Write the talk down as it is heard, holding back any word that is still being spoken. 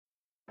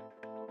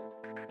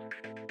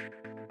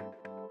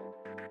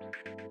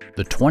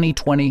the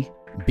 2020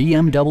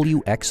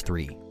 BMW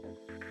X3.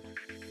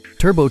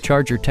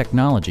 Turbocharger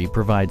technology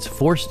provides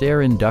forced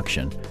air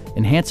induction,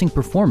 enhancing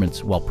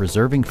performance while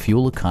preserving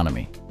fuel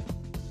economy.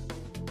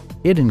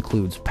 It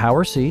includes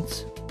power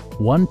seats,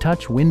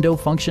 one-touch window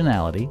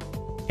functionality,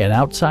 an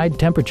outside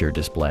temperature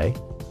display,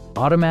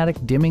 automatic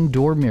dimming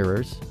door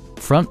mirrors,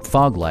 front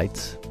fog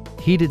lights,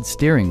 heated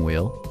steering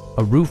wheel,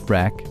 a roof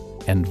rack,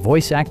 and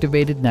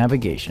voice-activated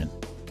navigation.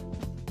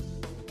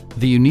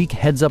 The unique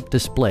heads-up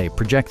display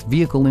projects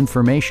vehicle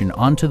information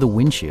onto the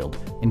windshield,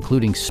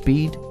 including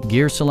speed,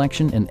 gear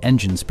selection, and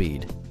engine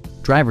speed.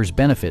 Drivers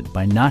benefit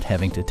by not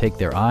having to take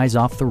their eyes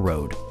off the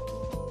road.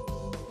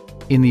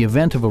 In the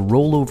event of a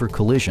rollover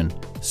collision,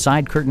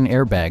 side curtain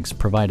airbags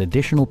provide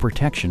additional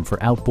protection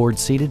for outboard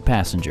seated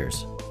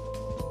passengers.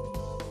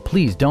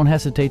 Please don't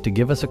hesitate to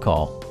give us a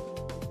call.